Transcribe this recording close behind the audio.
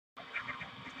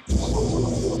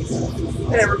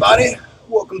Hey everybody,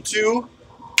 welcome to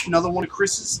another one of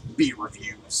Chris's beer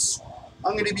reviews.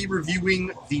 I'm going to be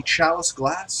reviewing the Chalice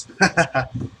Glass.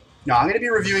 No, I'm going to be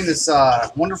reviewing this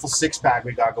wonderful six-pack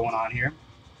we got going on here.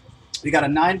 We got a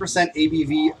 9%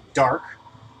 ABV dark,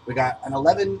 we got an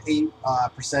 11%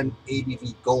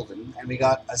 ABV golden, and we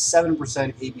got a 7%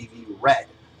 ABV red.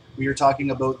 We are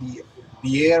talking about the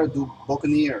Bière Du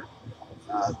Boucanier,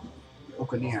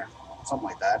 something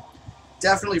like that.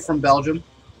 Definitely from Belgium.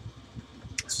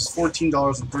 This was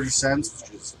 $14.30,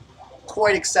 which is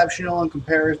quite exceptional and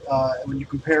when you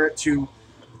compare it to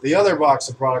the other box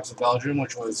of products of Belgium,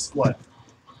 which was what,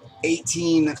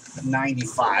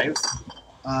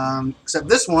 $18.95. Except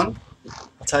this one,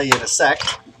 I'll tell you in a sec.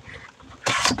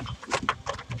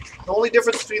 The only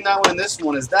difference between that one and this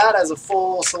one is that has a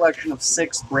full selection of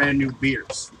 6 brand new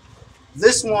beers.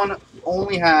 This one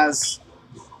only has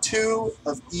 2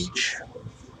 of each.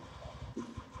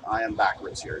 I am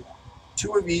backwards here.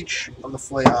 2 of each of the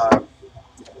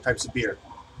types of beer.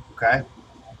 Okay?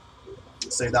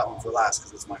 I'll save that one for last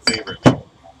because it's my favorite.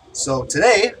 So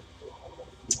today,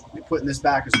 we're putting this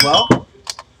back as well.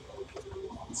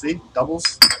 See?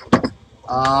 Doubles.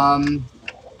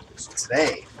 So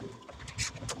today,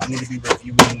 I'm going to be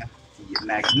reviewing the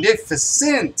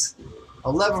magnificent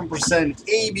 11%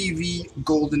 ABV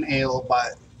Golden Ale by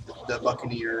the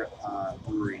Buccaneer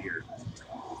Brewery here.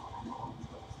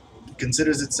 It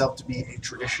considers itself to be a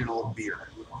traditional beer.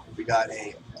 We got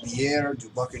a Bière Du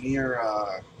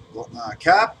Boucanier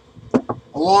cap.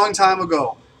 A long time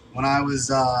ago, when I was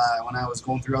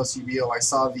going through LCBO, I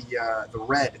saw the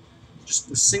red, just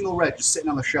the single red, just sitting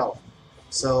on the shelf.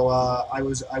 So I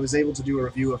was able to do a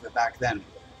review of it back then.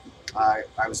 I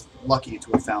was lucky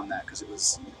to have found that because it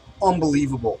was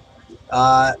unbelievable.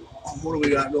 What do we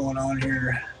got going on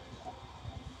here?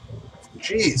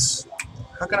 Jeez,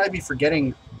 how can I be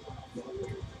forgetting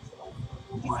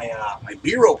my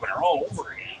beer opener all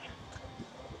over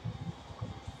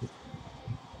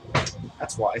again?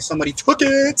 That's why somebody took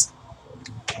it.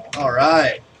 All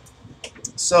right,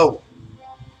 so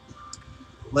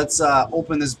let's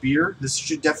open this beer. This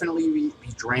should definitely be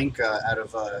drank out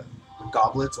of a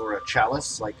goblet or a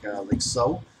chalice, like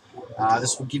so.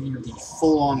 This will give you the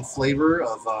full-on flavor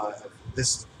of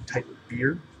this type of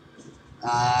beer.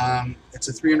 It's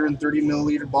a 330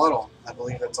 milliliter bottle. I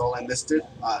believe that's all I missed it.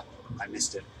 I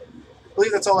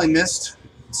believe that's all I missed.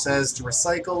 It says to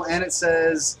recycle, and it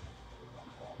says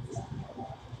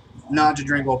not to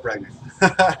drink while pregnant.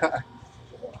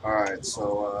 Alright,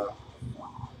 so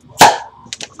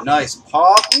nice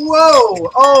pop.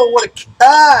 Whoa! Oh, what a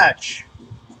catch!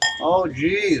 Oh,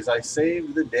 geez, I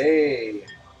saved the day.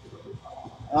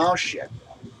 Oh, shit.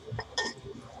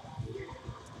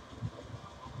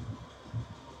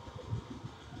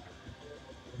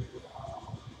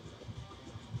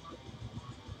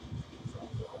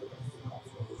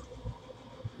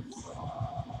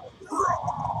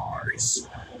 Rise.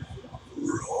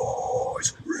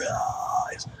 Rise.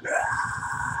 Rise.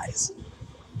 Rise.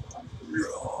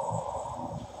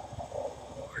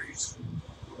 Rise.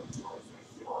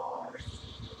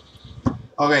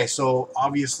 Okay, so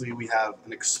obviously we have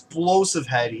an explosive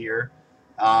head here.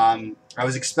 I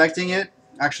was expecting it.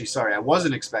 Actually, sorry, I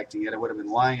wasn't expecting it. I would have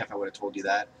been lying if I would have told you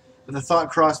that. But the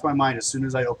thought crossed my mind as soon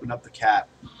as I opened up the cap.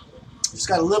 Just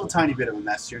got a little tiny bit of a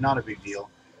mess here, not a big deal.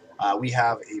 We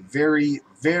have a very,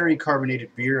 very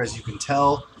carbonated beer, as you can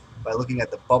tell by looking at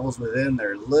the bubbles within.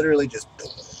 They're literally just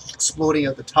exploding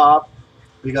at the top.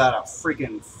 We got a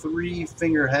freaking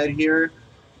 3-finger head here.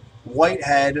 White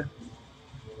head.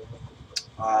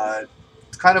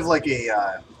 It's kind of like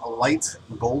a light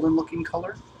golden looking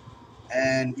color.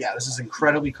 And yeah, this is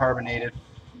incredibly carbonated.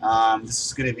 This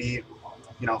is going to be,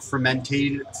 you know,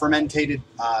 fermented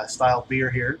style beer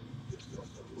here.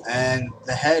 And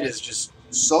the head is just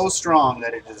so strong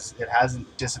that it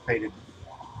hasn't dissipated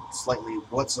slightly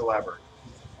whatsoever.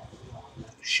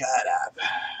 Shut up.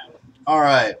 All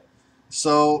right.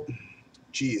 So,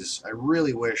 geez, I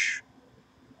really wish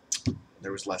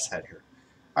there was less head here.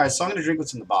 All right, so I'm going to drink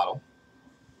what's in the bottle.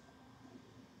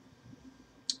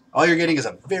 All you're getting is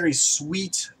a very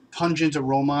sweet, pungent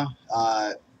aroma,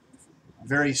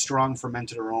 very strong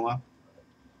fermented aroma.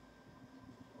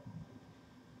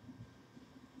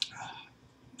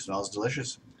 Smells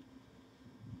delicious.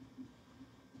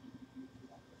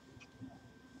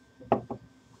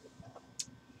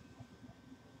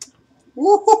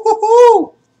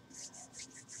 Woo-hoo-hoo-hoo!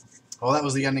 Oh, that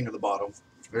was the ending of the bottle.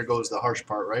 There goes the harsh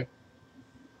part, right?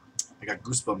 I got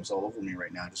goosebumps all over me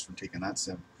right now just from taking that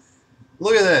sip.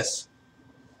 Look at this.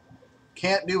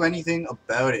 Can't do anything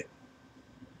about it.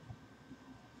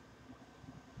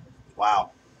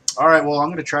 Wow. All right, well, I'm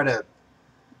going to try to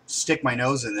stick my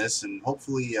nose in this, and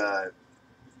hopefully, you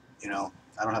know,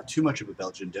 I don't have too much of a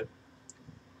Belgian dip.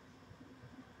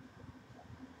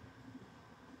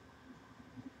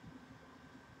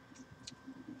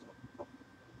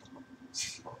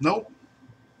 Nope.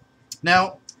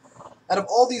 Now, out of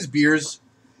all these beers,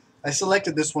 I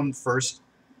selected this one first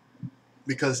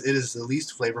because it is the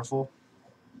least flavorful.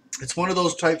 It's one of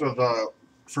those type of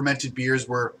fermented beers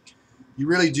where you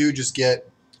really do just get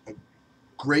a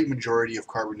great majority of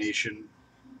carbonation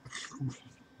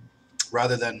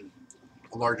rather than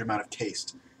a large amount of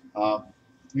taste. You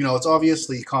know, it's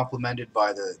obviously complemented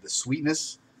by the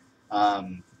sweetness.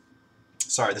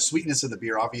 Sorry, the sweetness of the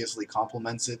beer obviously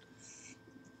complements it.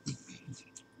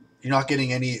 You're not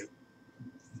getting any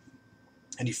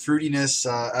fruitiness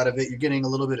out of it. You're getting a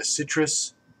little bit of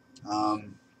citrus.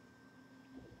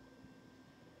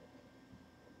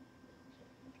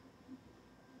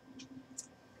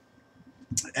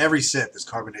 Every sip is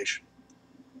carbonation.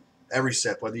 Every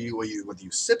sip, whether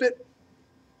you sip it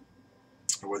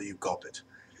or whether you gulp it.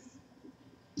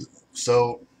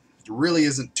 So there really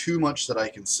isn't too much that I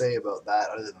can say about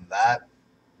that other than that.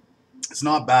 It's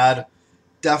not bad.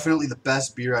 Definitely the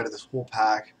best beer out of this whole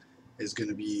pack is going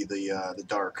to be the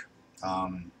dark.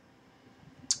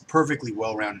 Perfectly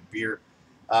well-rounded beer.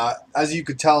 As you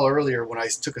could tell earlier, when I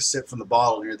took a sip from the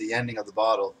bottle near the ending of the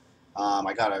bottle,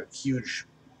 I got a huge,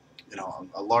 you know,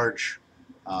 a large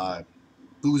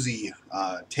boozy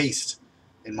taste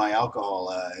in my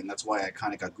alcohol, and that's why I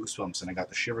kind of got goosebumps and I got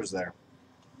the shivers there.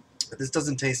 But this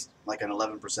doesn't taste like an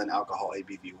 11% alcohol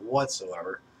ABV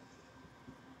whatsoever.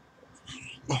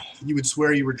 You would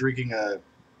swear you were drinking a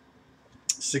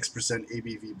 6%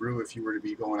 ABV brew if you were to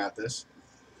be going at this.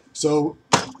 So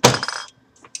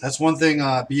that's one thing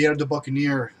Bière Du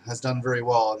Boucanier has done very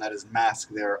well, and that is mask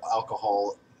their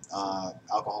alcoholic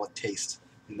taste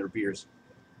in their beers.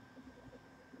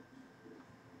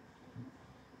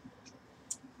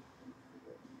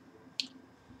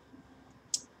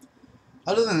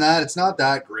 Other than that, it's not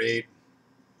that great.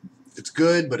 It's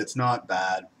good, but it's not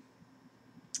bad.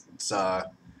 It's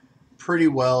pretty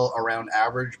well around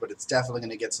average, but it's definitely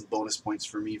going to get some bonus points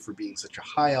for me for being such a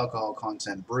high alcohol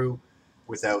content brew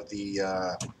without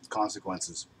the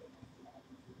consequences.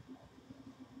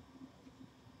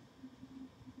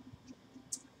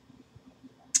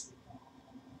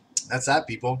 That's that,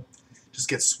 people. Just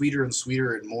gets sweeter and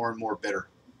sweeter and more bitter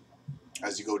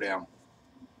as you go down.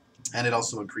 And it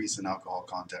also increases in alcohol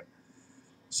content.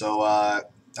 So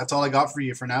that's all I got for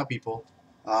you for now, people.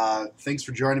 Thanks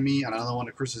for joining me on another one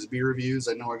of Chris's beer reviews.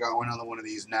 I know I got another one of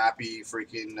these nappy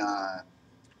freaking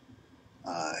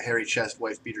hairy chest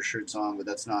wife beater shirts on, but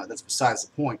that's besides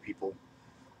the point, people.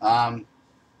 So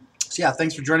yeah,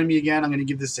 thanks for joining me again. I'm going to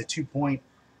give this a 2.9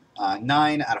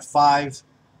 out of 5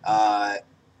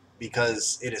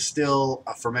 because it is still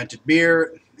a fermented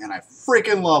beer, and I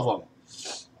freaking love them.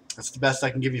 That's the best I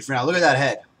can give you for now. Look at that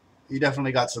head. You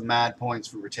definitely got some mad points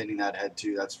for retaining that head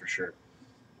too, that's for sure.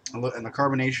 And look, and the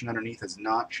carbonation underneath has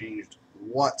not changed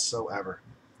whatsoever.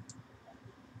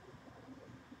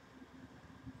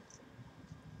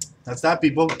 That's that,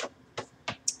 people.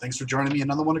 Thanks for joining me.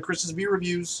 Another one of Chris's beer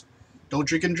reviews. Don't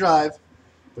drink and drive,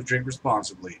 but drink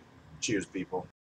responsibly. Cheers, people.